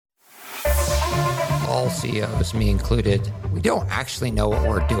all CEOs, me included, we don't actually know what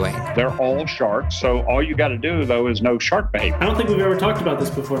we're doing. They're all sharks. So all you got to do, though, is know shark behavior. I don't think we've ever talked about this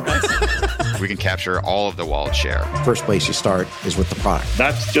before. We can capture all of the wallet share. First place you start is with the product.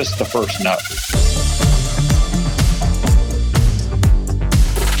 That's just the first note.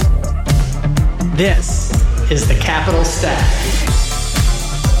 This is the Capital Stack.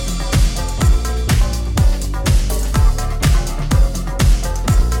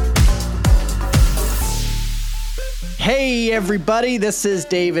 Hey, everybody. This is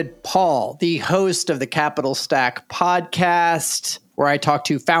David Paul, the host of the Capital Stack podcast, where I talk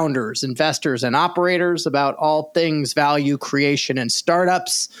to founders, investors, and operators about all things value creation and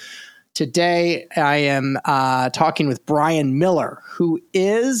startups. Today, I am talking with Brian Miller, who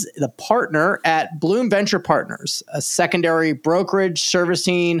is the partner at Bloom Venture Partners, a secondary brokerage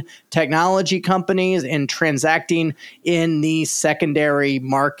servicing technology companies and transacting in the secondary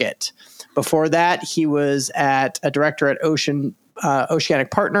market. Before that, he was a director at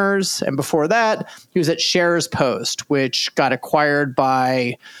Oceanic Partners, and before that, he was at Shares Post, which got acquired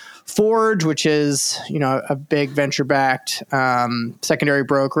by Forge, which is a big venture-backed secondary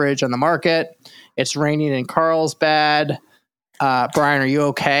brokerage on the market. It's raining in Carlsbad. Brian, are you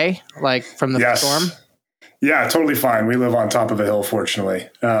okay? Like from the storm? Yeah, totally fine. We live on top of a hill, fortunately.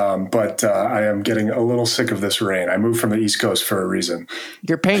 But I am getting a little sick of this rain. I moved from the East Coast for a reason.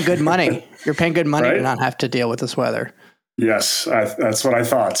 You're paying good money. You're paying good money right? to not have to deal with this weather. Yes, that's what I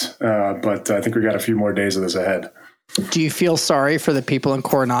thought. But I think we got a few more days of this ahead. Do you feel sorry for the people in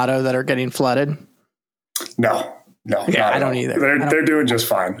Coronado that are getting flooded? No. Yeah, I don't either. They're doing just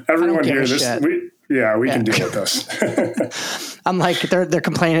fine. Everyone here, we can deal with this. I'm like, they're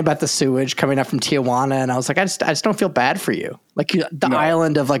complaining about the sewage coming up from Tijuana, and I was like, I just don't feel bad for you. Like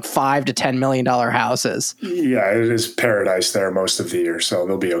island of like $5 to $10 million houses. Yeah, it is paradise there most of the year, so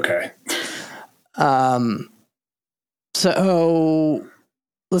they'll be okay. So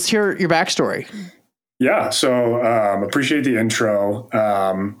let's hear your backstory. Yeah, so appreciate the intro.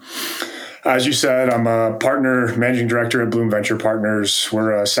 As you said, I'm a partner, managing director at Bloom Venture Partners.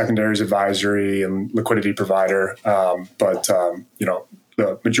 We're a secondaries advisory and liquidity provider. But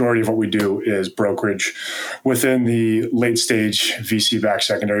the majority of what we do is brokerage within the late stage VC-backed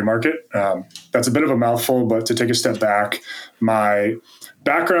secondary market. That's a bit of a mouthful, but to take a step back, my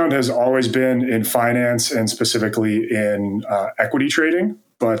background has always been in finance and specifically in equity trading.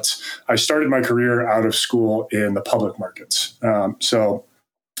 But I started my career out of school in the public markets. So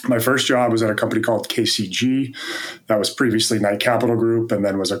my first job was at a company called KCG that was previously Knight Capital Group and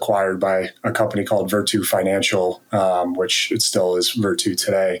then was acquired by a company called Virtu Financial, which it still is Virtu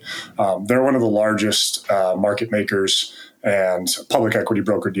today. They're one of the largest market makers and public equity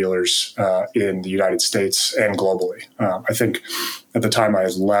broker dealers in the United States and globally. I think at the time I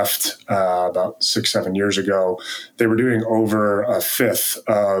had left about 6-7 years ago, they were doing over a fifth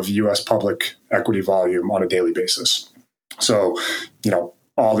of U.S. public equity volume on a daily basis. So,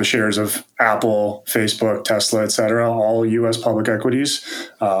 all the shares of Apple, Facebook, Tesla, et cetera, all U.S. public equities,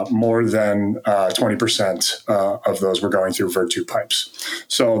 more than 20% of those were going through Virtu pipes.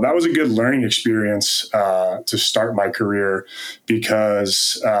 So that was a good learning experience to start my career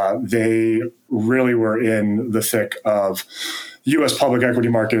because they really were in the thick of U.S. public equity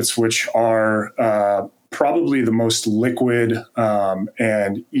markets, which are probably the most liquid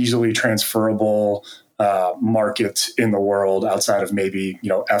and easily transferable market in the world outside of maybe,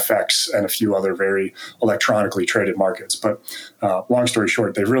 FX and a few other very electronically traded markets. But long story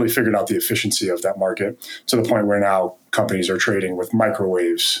short, they've really figured out the efficiency of that market to the point where now companies are trading with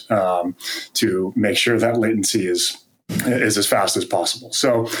microwaves to make sure that latency is as fast as possible.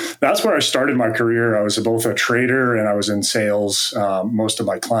 So that's where I started my career. I was both a trader and I was in sales. Most of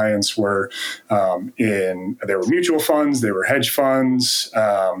my clients were they were mutual funds, they were hedge funds,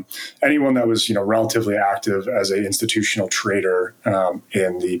 anyone that was relatively active as an institutional trader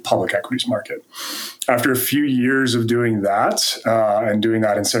in the public equities market. After a few years of doing that and doing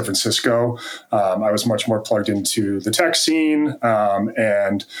that in San Francisco, I was much more plugged into the tech scene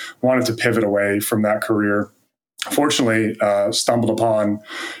and wanted to pivot away from that career. Fortunately, stumbled upon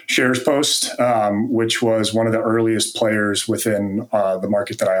Shares Post, which was one of the earliest players within the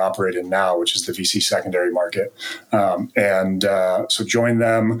market that I operate in now, which is the VC secondary market. So joined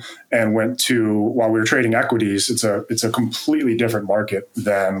them and went to, while we were trading equities, it's a completely different market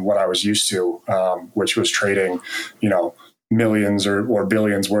than what I was used to, which was trading, millions or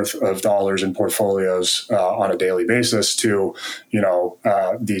billions worth of dollars in portfolios on a daily basis to,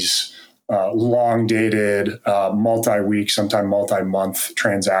 these long dated, multi-week, sometimes multi-month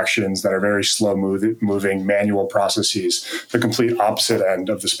transactions that are very slow moving manual processes, the complete opposite end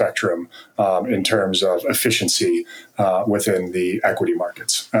of the spectrum in terms of efficiency within the equity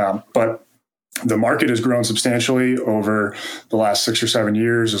markets. But the market has grown substantially over the last 6 or 7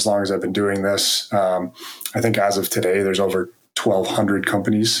 years, as long as I've been doing this. I think as of today, there's over 1,200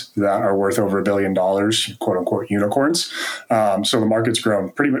 companies that are worth over $1 billion, quote unquote unicorns. So the market's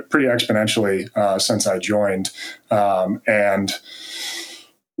grown pretty exponentially since I joined. And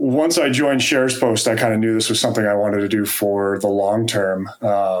once I joined SharesPost, I kind of knew this was something I wanted to do for the long term.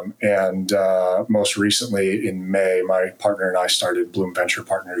 And most recently in May, my partner and I started Bloom Venture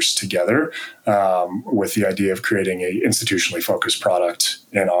Partners together with the idea of creating an institutionally focused product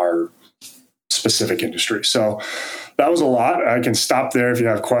in our specific industry. So that was a lot. I can stop there if you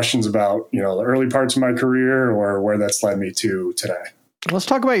have questions about, the early parts of my career or where that's led me to today. Let's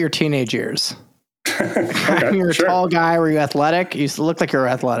talk about your teenage years. Okay, You're sure. a tall guy. Were you athletic? You look like you're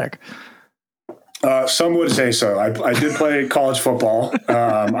athletic. Some would say so. I did play college football.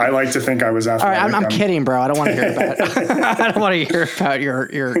 I like to think I was athletic. All right, I'm kidding, bro. I don't want to hear about. I don't want to hear about your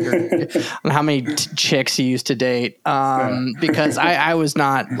how many chicks you used to date. Because I was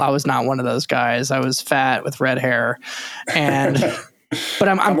not one of those guys. I was fat with red hair, but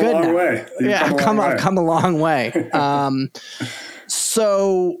I'm good now. Way. I've come a long way.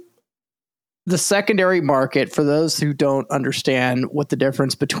 So the secondary market, for those who don't understand what the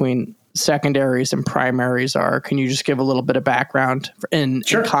difference between secondaries and primaries are, can you just give a little bit of background in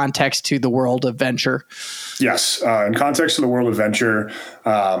context to the world of venture? Yes. In context to the world of venture,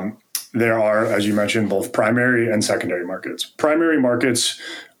 there are, as you mentioned, both primary and secondary markets. Primary markets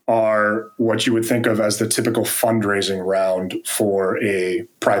are what you would think of as the typical fundraising round for a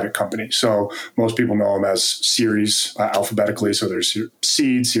private company. So most people know them as series alphabetically. So there's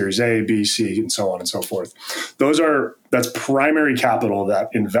seed, series A, B, C, and so on and so forth. That's primary capital that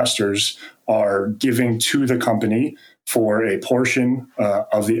investors are giving to the company for a portion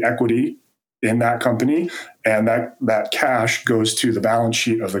of the equity in that company. And that cash goes to the balance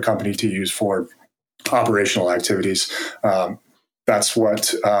sheet of the company to use for operational activities. That's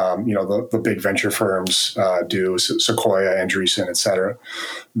what the big venture firms do, Sequoia, Andreessen, et cetera.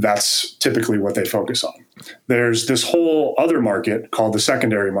 That's typically what they focus on. There's this whole other market called the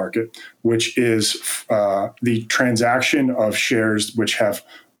secondary market, which is the transaction of shares which have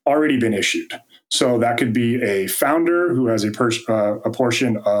already been issued. So that could be a founder who has a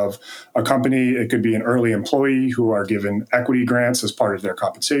portion of a company. It could be an early employee who are given equity grants as part of their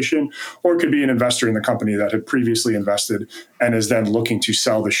compensation, or it could be an investor in the company that had previously invested and is then looking to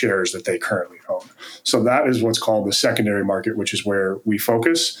sell the shares that they currently own. So that is what's called the secondary market, which is where we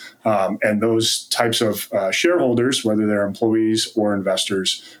focus. And those types of shareholders, whether they're employees or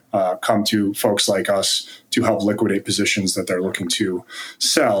investors, come to folks like us to help liquidate positions that they're looking to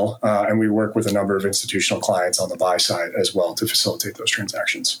sell. And we work with a number of institutional clients on the buy side as well to facilitate those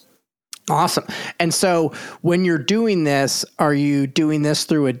transactions. Awesome. And so when you're doing this, are you doing this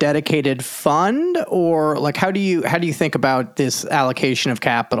through a dedicated fund, or like how do you think about this allocation of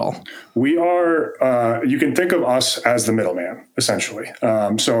capital? We are, you can think of us as the middleman, essentially.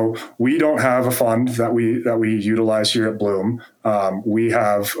 So we don't have a fund that we utilize here at Bloom. We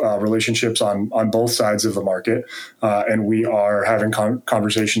have relationships on both sides of the market, and we are having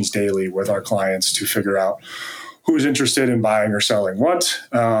conversations daily with our clients to figure out who's interested in buying or selling what,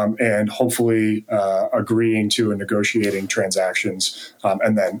 and hopefully agreeing to and negotiating transactions.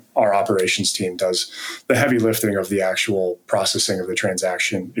 And then our operations team does the heavy lifting of the actual processing of the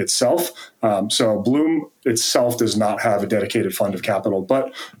transaction itself. So Bloom itself does not have a dedicated fund of capital,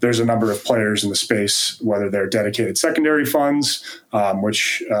 but there's a number of players in the space, whether they're dedicated secondary funds,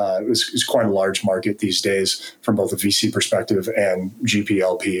 which is quite a large market these days from both a VC perspective, and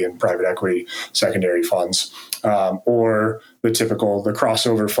GPLP and private equity secondary funds, or the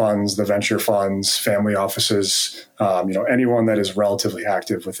crossover funds, the venture funds, family offices, anyone that is relatively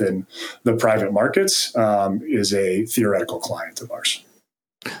active within the private markets is a theoretical client of ours.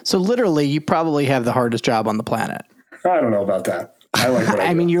 So literally, you probably have the hardest job on the planet. I don't know about that. I like what I do.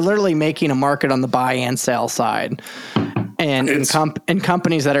 I mean, you're literally making a market on the buy and sell side, and in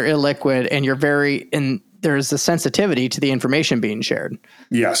companies that are illiquid, and there's a sensitivity to the information being shared.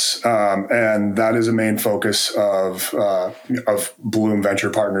 Yes, and that is a main focus of Bloom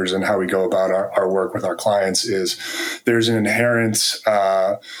Venture Partners and how we go about our work with our clients. Is there's an inherent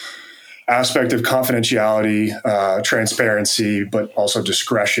aspect of confidentiality, transparency, but also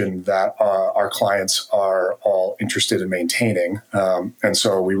discretion that our clients are all interested in maintaining. And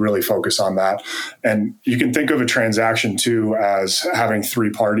so we really focus on that. And you can think of a transaction too as having three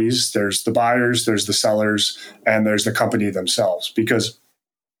parties. There's the buyers, there's the sellers, and there's the company themselves. Because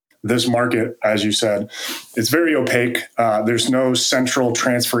this market, as you said, it's very opaque. There's no central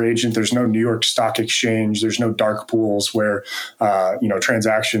transfer agent. There's no New York Stock Exchange. There's no dark pools where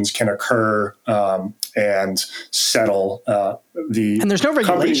transactions can occur and settle. And there's no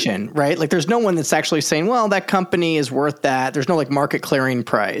regulation, right? Like there's no one that's actually saying, well, that company is worth that. There's no like market clearing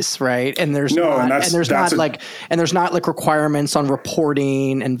price, right? And there's not requirements on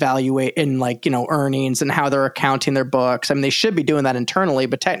reporting and earnings and how they're accounting their books. I mean, they should be doing that internally,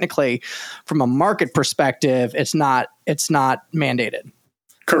 but technically from a market perspective, it's not mandated.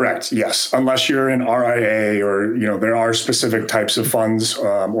 Correct. Yes. Unless you're an RIA or, there are specific types of funds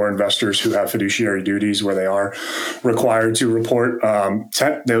or investors who have fiduciary duties where they are required to report.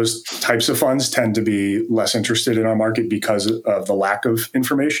 Those types of funds tend to be less interested in our market because of the lack of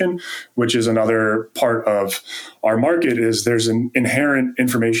information, which is another part of our market is there's an inherent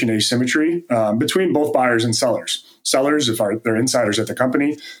information asymmetry between both buyers and sellers. Sellers, if they're insiders at the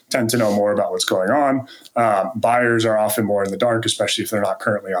company, tend to know more about what's going on. Buyers are often more in the dark, especially if they're not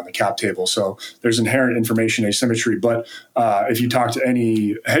currently on the cap table. So there's inherent information asymmetry. But if you talk to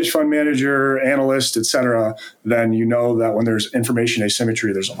any hedge fund manager, analyst, et cetera, then you know that when there's information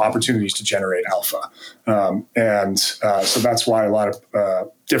asymmetry, there's opportunities to generate alpha. So that's why a lot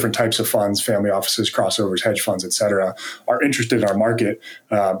of different types of funds, family offices, crossovers, hedge funds, et cetera, are interested in our market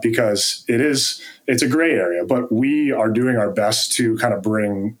because it's a gray area, but we are doing our best to kind of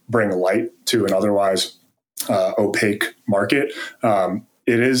bring light to an otherwise opaque market.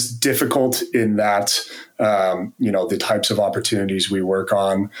 It is difficult in that, the types of opportunities we work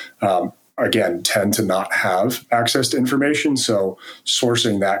on, again, tend to not have access to information. So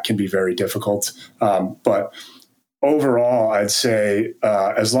sourcing that can be very difficult. But overall, I'd say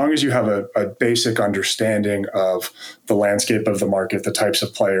as long as you have a basic understanding of the landscape of the market, the types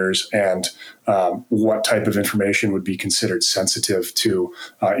of players, and what type of information would be considered sensitive to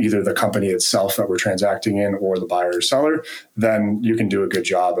either the company itself that we're transacting in or the buyer or seller, then you can do a good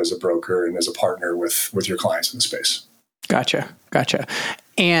job as a broker and as a partner with your clients in the space. Gotcha.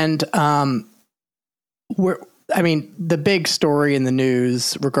 And the big story in the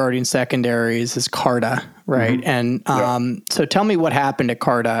news regarding secondaries is Carta, right? Mm-hmm. And so tell me what happened at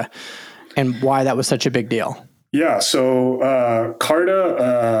Carta and why that was such a big deal. Yeah. So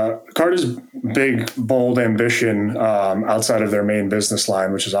Carta's big, bold ambition outside of their main business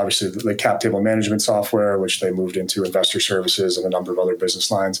line, which is obviously the cap table management software, which they moved into investor services and a number of other business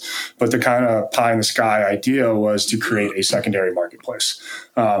lines. But the kind of pie in the sky idea was to create a secondary marketplace.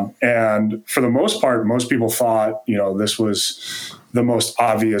 And for the most part, most people thought, this was the most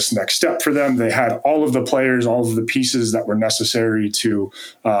obvious next step for them. They had all of the players, all of the pieces that were necessary to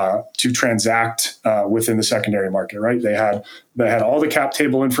transact within the secondary market, right? They had all the cap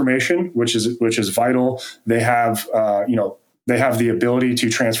table information, which is vital. They have the ability to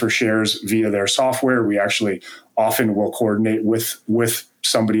transfer shares via their software. We actually often will coordinate with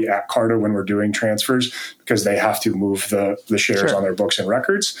somebody at Carta when we're doing transfers because they have to move the shares on their books and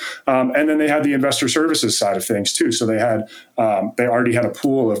records. And then they had the investor services side of things too. So they already had a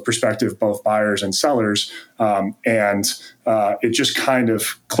pool of prospective both buyers and sellers. And it just kind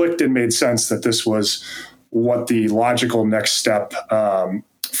of clicked and made sense that this was what the logical next step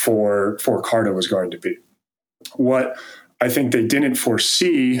for Carta was going to be. What I think they didn't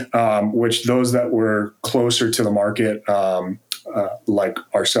foresee, which those that were closer to the market, like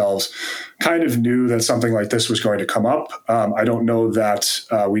ourselves, kind of knew that something like this was going to come up. I don't know that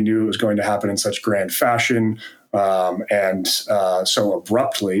we knew it was going to happen in such grand fashion and so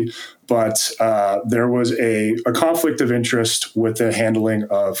abruptly, but there was a conflict of interest with the handling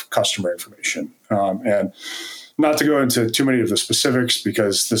of customer information. And not to go into too many of the specifics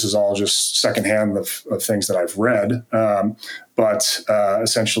because this is all just secondhand of things that I've read. But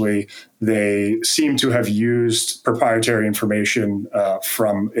essentially, they seem to have used proprietary information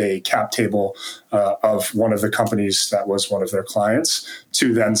from a cap table of one of the companies that was one of their clients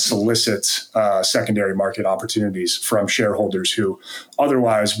to then solicit secondary market opportunities from shareholders who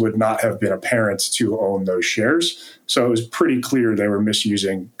otherwise would not have been apparent to own those shares. So it was pretty clear they were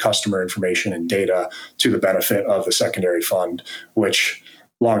misusing customer information and data to the benefit of the secondary fund, which,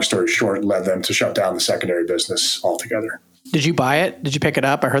 long story short, led them to shut down the secondary business altogether. Did you buy it? Did you pick it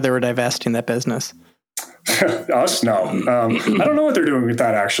up? I heard they were divesting that business. Us? No. I don't know what they're doing with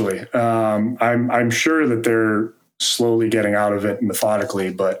that, actually. I'm sure that they're slowly getting out of it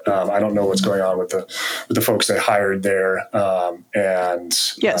methodically, but I don't know what's going on with the folks they hired there.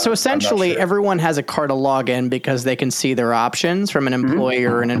 So essentially everyone has a Carta login because they can see their options from an employee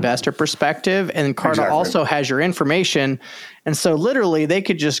or an investor perspective. And Carta also has your information. And so literally they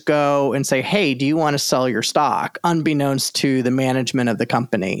could just go and say, hey, do you want to sell your stock? Unbeknownst to the management of the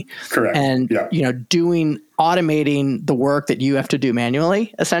company. Correct. And, automating the work that you have to do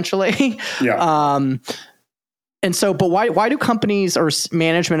manually, essentially. Yeah. But why do companies or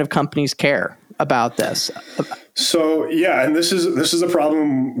management of companies care about this? So, and this is a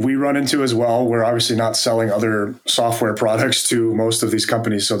problem we run into as well. We're obviously not selling other software products to most of these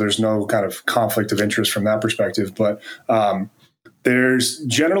companies, so there's no kind of conflict of interest from that perspective. But there's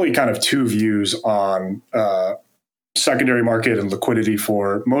generally kind of two views on secondary market and liquidity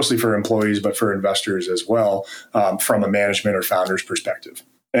mostly for employees, but for investors as well, from a management or founder's perspective.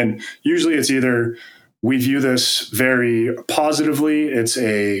 And usually it's either we view this very positively. It's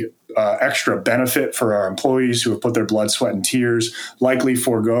a extra benefit for our employees who have put their blood, sweat, and tears, likely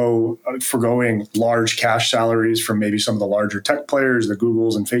foregoing large cash salaries from maybe some of the larger tech players, the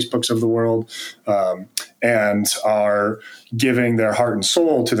Googles and Facebooks of the world, and are giving their heart and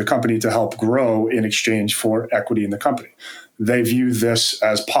soul to the company to help grow in exchange for equity in the company. They view this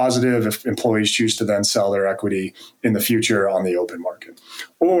as positive if employees choose to then sell their equity in the future on the open market.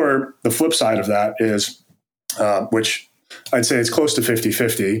 Or the flip side of that is, which I'd say it's close to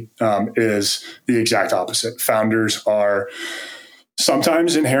 50-50, is the exact opposite. Founders are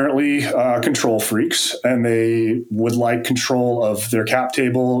sometimes inherently control freaks, and they would like control of their cap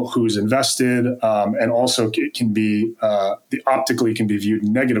table, who's invested, and also it can be optically can be viewed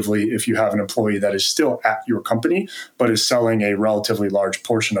negatively if you have an employee that is still at your company but is selling a relatively large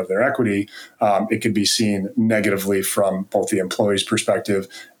portion of their equity. It could be seen negatively from both the employee's perspective,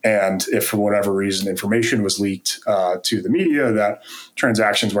 and if for whatever reason information was leaked to the media that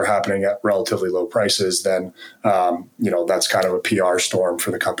transactions were happening at relatively low prices, then that's kind of a PR storm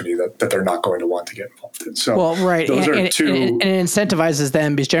for the company that they're not going to want to get involved in. So, those are two. And it incentivizes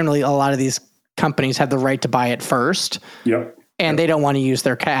them because generally a lot of these companies have the right to buy it first. Yep. And they don't want to use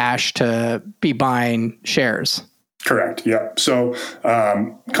their cash to be buying shares. Correct. Yeah. So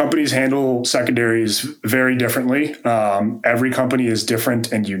companies handle secondaries very differently. Every company is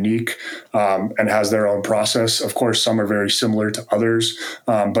different and unique and has their own process. Of course, some are very similar to others,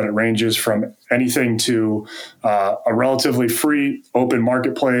 but it ranges from anything to a relatively free open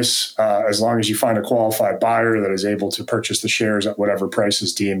marketplace, as long as you find a qualified buyer that is able to purchase the shares at whatever price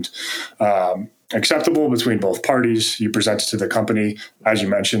is deemed acceptable between both parties. You present it to the company. As you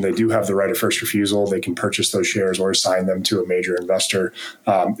mentioned, they do have the right of first refusal. They can purchase those shares or assign them to a major investor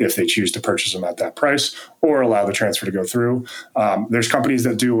if they choose to purchase them at that price, or allow the transfer to go through. There's companies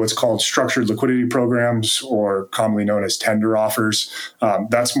that do what's called structured liquidity programs, or commonly known as tender offers.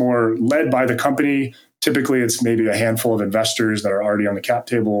 That's more led by the company. Typically, it's maybe a handful of investors that are already on the cap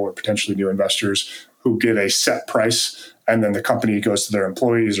table, or potentially new investors who give a set price. And then the company goes to their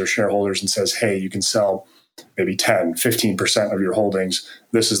employees or shareholders and says, hey, you can sell maybe 10, 15% of your holdings.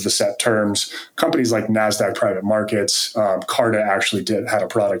 This is the set terms. Companies like NASDAQ Private Markets, Carta actually had a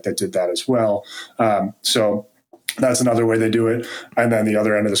product that did that as well. So that's another way they do it. And then the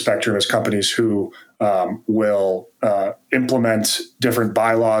other end of the spectrum is companies who will implement different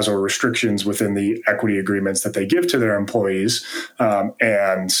bylaws or restrictions within the equity agreements that they give to their employees,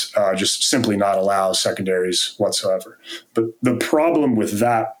 and just simply not allow secondaries whatsoever. But the problem with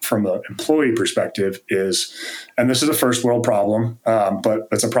that from an employee perspective is, and this is a first world problem, but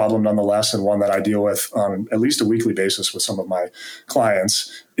it's a problem nonetheless, and one that I deal with on at least a weekly basis with some of my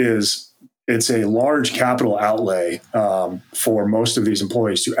clients, is it's a large capital outlay for most of these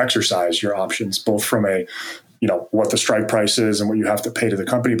employees to exercise your options, both from what the strike price is and what you have to pay to the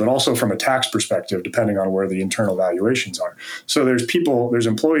company, but also from a tax perspective, depending on where the internal valuations are. So there's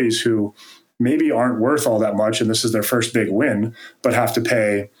employees who maybe aren't worth all that much, and this is their first big win, but have to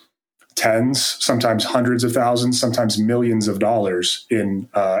pay tens, sometimes hundreds of thousands, sometimes millions of dollars in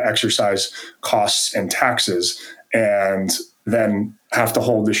exercise costs and taxes, and then have to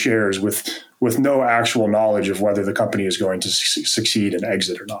hold the shares with no actual knowledge of whether the company is going to succeed and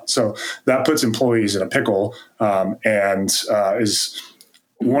exit or not. So that puts employees in a pickle, and is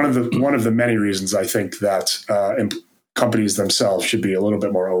one of the many reasons I think that companies themselves should be a little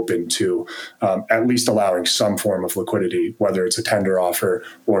bit more open to at least allowing some form of liquidity, whether it's a tender offer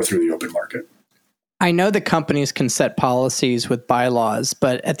or through the open market. I know that companies can set policies with bylaws,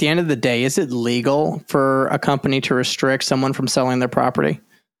 but at the end of the day, is it legal for a company to restrict someone from selling their property?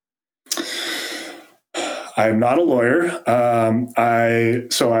 I'm not a lawyer.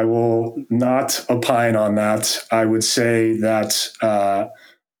 So I will not opine on that. I would say that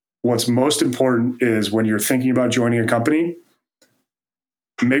what's most important is when you're thinking about joining a company,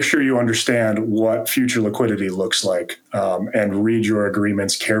 make sure you understand what future liquidity looks like, and read your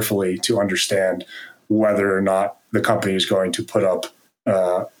agreements carefully to understand whether or not the company is going to put up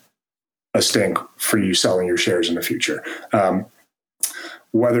a stink for you selling your shares in the future.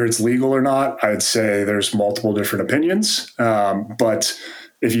 Whether it's legal or not, I'd say there's multiple different opinions. But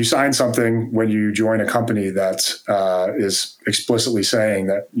if you sign something when you join a company that is explicitly saying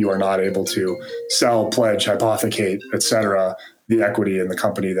that you are not able to sell, pledge, hypothecate, et cetera, the equity in the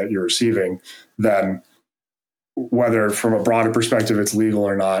company that you're receiving, then whether from a broader perspective it's legal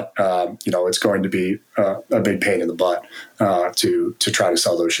or not, it's going to be a big pain in the butt to try to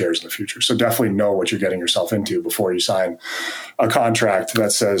sell those shares in the future. So definitely know what you're getting yourself into before you sign a contract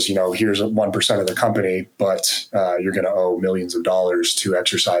that says, here's 1% of the company, but you're going to owe millions of dollars to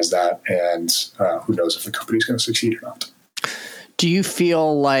exercise that. And who knows if the company's going to succeed or not. Do you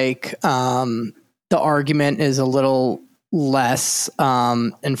feel like the argument is a little less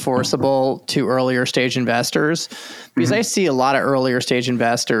enforceable to earlier stage investors? Because I see a lot of earlier stage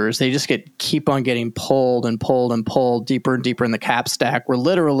investors, they just keep on getting pulled and pulled and pulled deeper and deeper in the cap stack, where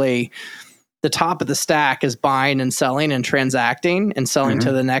literally the top of the stack is buying and selling and transacting and selling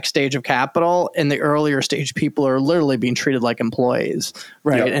to the next stage of capital. And the earlier stage people are literally being treated like employees,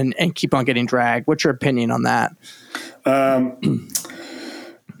 right? Yep. And keep on getting dragged. What's your opinion on that?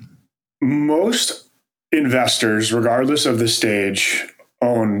 Most investors, regardless of the stage,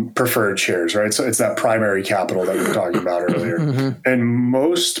 own preferred shares, right? So it's that primary capital that we were talking about earlier. And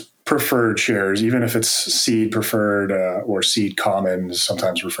most preferred shares, even if it's seed preferred or seed common, is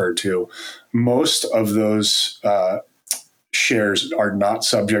sometimes referred to, most of those shares are not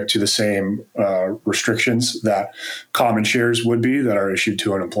subject to the same restrictions that common shares would be that are issued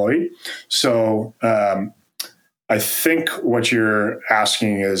to an employee. So I think what you're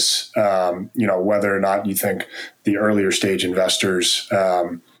asking is, whether or not you think the earlier stage investors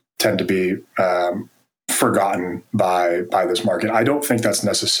tend to be forgotten by this market. I don't think that's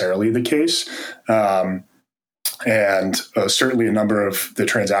necessarily the case. And certainly a number of the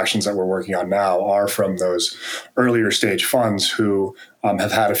transactions that we're working on now are from those earlier stage funds who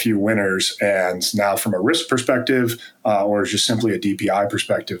have had a few winners, and now from a risk perspective or just simply a DPI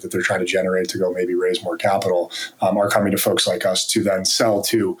perspective that they're trying to generate to go maybe raise more capital, are coming to folks like us to then sell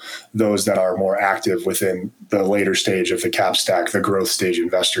to those that are more active within the later stage of the cap stack, the growth stage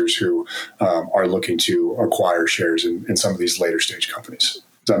investors who are looking to acquire shares in some of these later stage companies.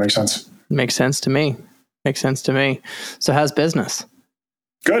 Does that make sense? Makes sense to me. So how's business?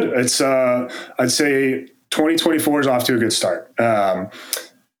 Good. It's I'd say 2024 is off to a good start.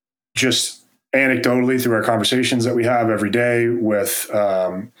 Just anecdotally through our conversations that we have every day with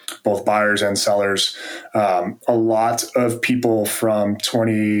both buyers and sellers, a lot of people from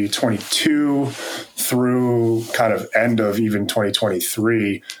 2022 through kind of end of even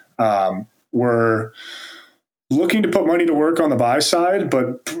 2023 were looking to put money to work on the buy side,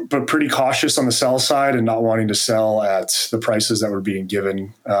 but pretty cautious on the sell side and not wanting to sell at the prices that were being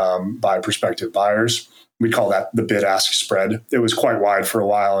given by prospective buyers. We call that the bid-ask spread. It was quite wide for a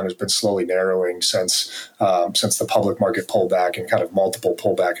while and has been slowly narrowing since the public market pullback and kind of multiple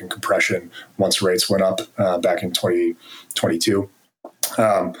pullback and compression once rates went up back in 2022.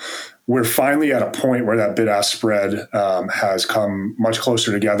 We're finally at a point where that bid-ask spread has come much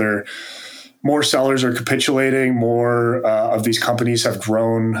closer together. More sellers are capitulating. More of these companies have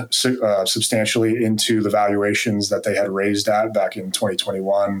grown substantially into the valuations that they had raised at back in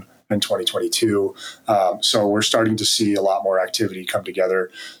 2021 and 2022. So we're starting to see a lot more activity come together,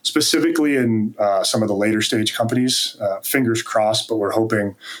 specifically in some of the later stage companies. Fingers crossed, but we're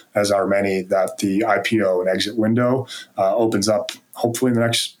hoping, as are many, that the IPO and exit window opens up hopefully in the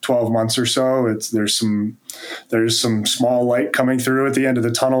next 12 months or so. There's some small light coming through at the end of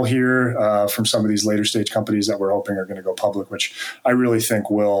the tunnel here from some of these later stage companies that we're hoping are going to go public, which I really think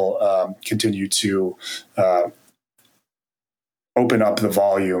will continue to open up the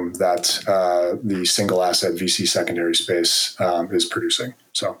volume that the single asset VC secondary space is producing.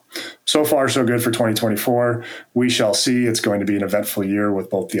 So far, so good for 2024. We shall see. It's going to be an eventful year with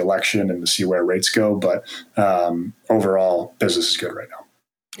both the election and to see where rates go. But overall, business is good right now.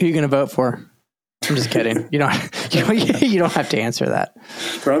 Who are you going to vote for? I'm just kidding. You don't have to answer that.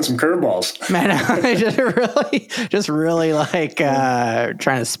 Throwing some curveballs. Man, I just really like trying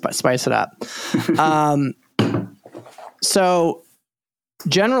to spice it up. So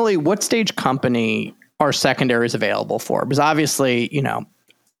generally, what stage company are secondaries available for? Because obviously,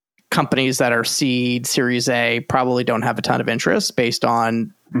 companies that are seed, Series A probably don't have a ton of interest based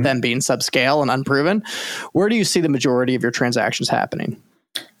on them being subscale and unproven. Where do you see the majority of your transactions happening?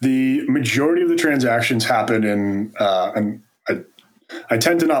 The majority of the transactions happen in, and I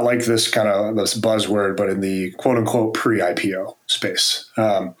tend to not like this buzzword, but in the quote unquote pre-IPO space,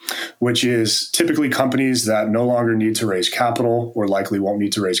 which is typically companies that no longer need to raise capital or likely won't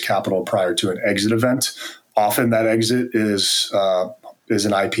need to raise capital prior to an exit event. Often that exit is an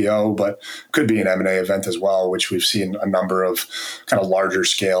IPO, but could be an M&A event as well, which we've seen a number of kind of larger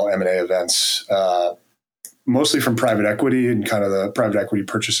scale M&A events, mostly from private equity and kind of the private equity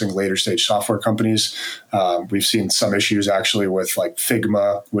purchasing later stage software companies. We've seen some issues actually with like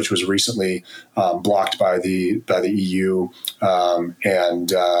Figma, which was recently blocked by the EU, and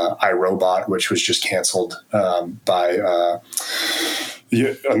iRobot, which was just canceled by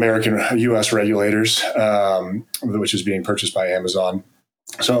U.S. regulators, which is being purchased by Amazon.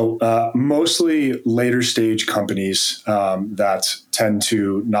 So mostly later stage companies that tend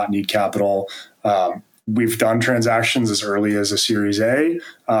to not need capital. We've done transactions as early as a Series A,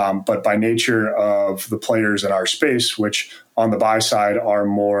 but by nature of the players in our space, which on the buy side are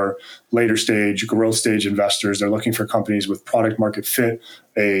more later stage, growth stage investors, they're looking for companies with product market fit,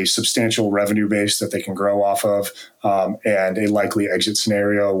 a substantial revenue base that they can grow off of, and a likely exit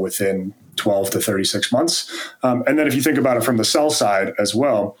scenario within 12 to 36 months. And then if you think about it from the sell side as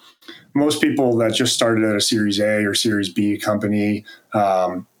well, most people that just started at a Series A or Series B company,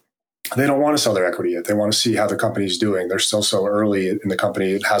 they don't want to sell their equity yet. They want to see how the company is doing. They're still so early in the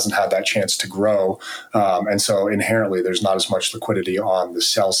company. It hasn't had that chance to grow. And so inherently, there's not as much liquidity on the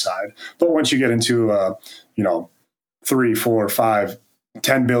sell side. But once you get into a, $3, $4, $5,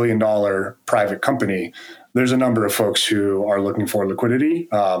 $10 billion private company, there's a number of folks who are looking for liquidity.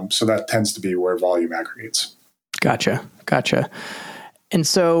 So that tends to be where volume aggregates. Gotcha. And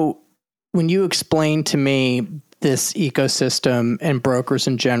so when you explained to me this ecosystem and brokers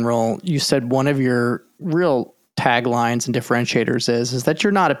in general, you said one of your real taglines and differentiators is that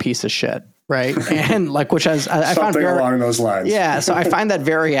you're not a piece of shit, right? And like, which I found something along those lines. Yeah. So I find that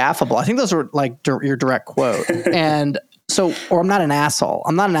very affable. I think those were like your direct quote. And so, or I'm not an asshole.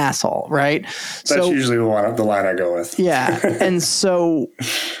 I'm not an asshole, right? That's usually the line I go with. Yeah. And so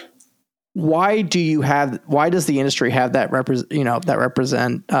why does the industry have that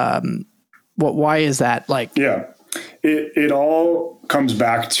represent, why is that like? Yeah, it all comes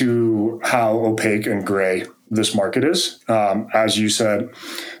back to how opaque and gray this market is. As you said,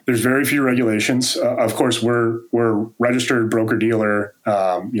 there's very few regulations. Of course, we're registered broker dealer.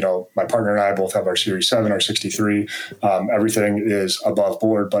 My partner and I both have our Series 7, our 63. Everything is above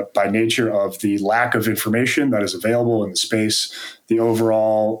board, but by nature of the lack of information that is available in the space, the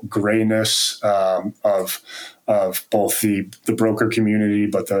overall grayness of both the broker community,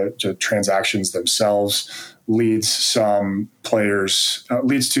 but the transactions themselves leads to some players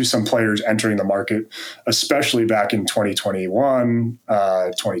entering the market, especially back in 2021,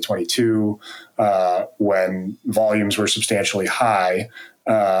 2022, when volumes were substantially high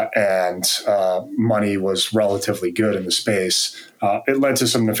and money was relatively good in the space. It led to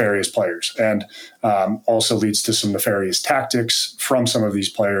some nefarious players, and also leads to some nefarious tactics from some of these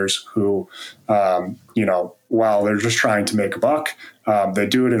players who, while they're just trying to make a buck, they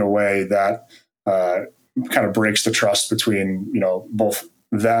do it in a way that kind of breaks the trust between, both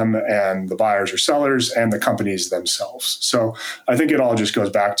them and the buyers or sellers and the companies themselves. So I think it all just goes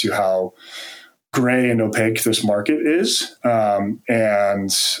back to how gray and opaque this market is. But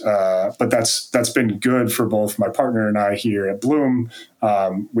that's been good for both my partner and I here at Bloom.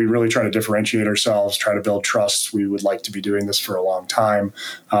 We really try to differentiate ourselves, try to build trust. We would like to be doing this for a long time.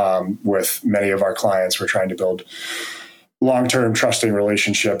 With many of our clients, we're trying to build long-term trusting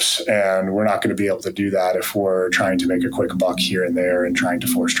relationships, and we're not going to be able to do that if we're trying to make a quick buck here and there and trying to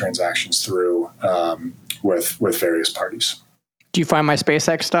force transactions through with various parties. Do you find my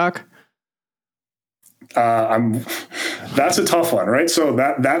SpaceX stock? That's a tough one, right? So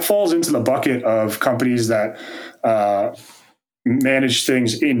that falls into the bucket of companies that manage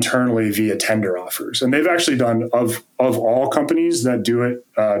things internally via tender offers. And they've actually done, of all companies that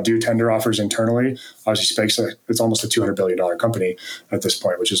do tender offers internally, obviously SpaceX, it's almost a $200 billion company at this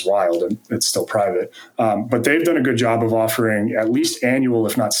point, which is wild, and it's still private. But they've done a good job of offering at least annual,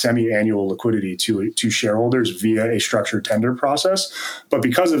 if not semi-annual liquidity to shareholders via a structured tender process. But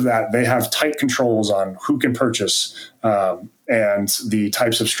because of that, they have tight controls on who can purchase and the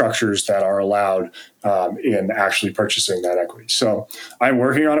types of structures that are allowed in actually purchasing that equity. So I'm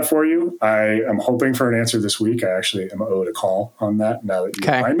working on it for you. I am hoping for an answer this week. I actually am owed a call on that now that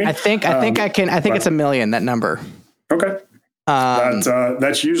you remind me. I think it's $1 million, that number. Okay.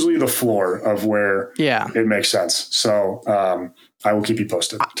 That's usually the floor of where it makes sense. So I will keep you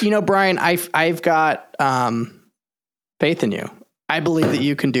posted. Brian, I've got faith in you. I believe that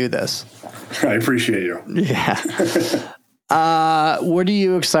you can do this. I appreciate you. Yeah. What are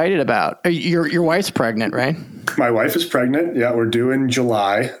you excited about? Your wife's pregnant, right? My wife is pregnant. Yeah, we're due in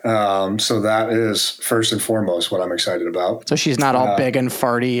July. So that is first and foremost what I'm excited about. So she's not all big and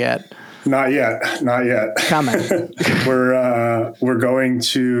farty yet. Not yet. Coming. We're going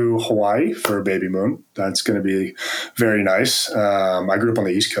to Hawaii for a baby moon. That's going to be very nice. I grew up on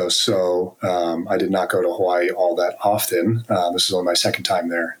the East Coast, so I did not go to Hawaii all that often. This is only my second time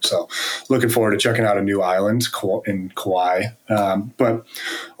there. So looking forward to checking out a new island in Kauai. But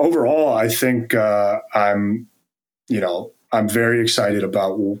overall, I think I'm very excited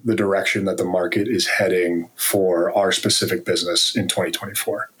about the direction that the market is heading for our specific business in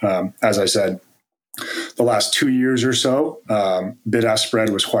 2024. As I said, the last 2 years or so, bid-ask spread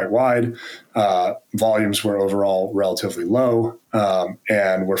was quite wide. Volumes were overall relatively low.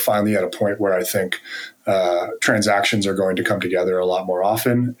 And we're finally at a point where I think transactions are going to come together a lot more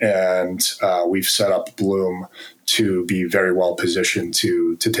often. And we've set up Bloom to be very well positioned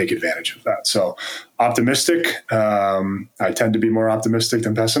to take advantage of that. So optimistic. I tend to be more optimistic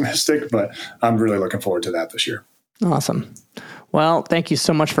than pessimistic, but I'm really looking forward to that this year. Awesome. Well, thank you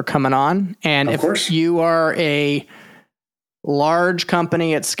so much for coming on. And of course, you are a large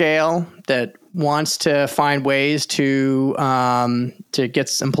company at scale that wants to find ways to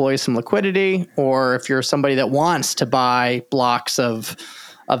get employees some liquidity, or if you're somebody that wants to buy blocks of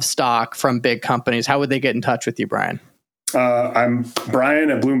stock from big companies, how would they get in touch with you, Brian? I'm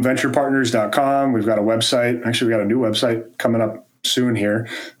Brian at bloomventurepartners.com. We've got a website. Actually, we got a new website coming up soon here.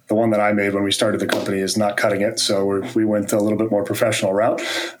 The one that I made when we started the company is not cutting it. So we went a little bit more professional route.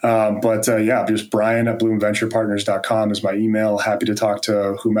 But just Brian at bloomventurepartners.com is my email. Happy to talk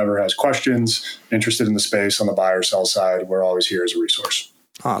to whomever has questions, interested in the space on the buy or sell side. We're always here as a resource.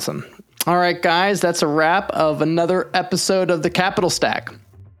 Awesome. All right, guys, that's a wrap of another episode of the Capital Stack.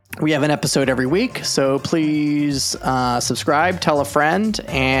 We have an episode every week, so please subscribe, tell a friend,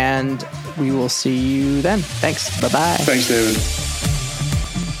 and we will see you then. Thanks. Bye-bye. Thanks, David.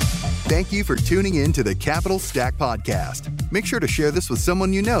 Thank you for tuning in to the Capital Stack Podcast. Make sure to share this with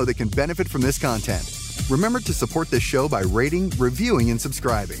someone you know that can benefit from this content. Remember to support this show by rating, reviewing, and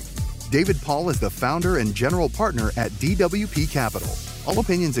subscribing. David Paul is the founder and general partner at DWP Capital. All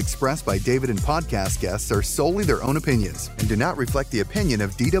opinions expressed by David and podcast guests are solely their own opinions and do not reflect the opinion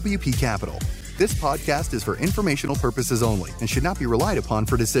of DWP Capital. This podcast is for informational purposes only and should not be relied upon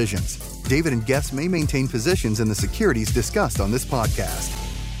for decisions. David and guests may maintain positions in the securities discussed on this podcast.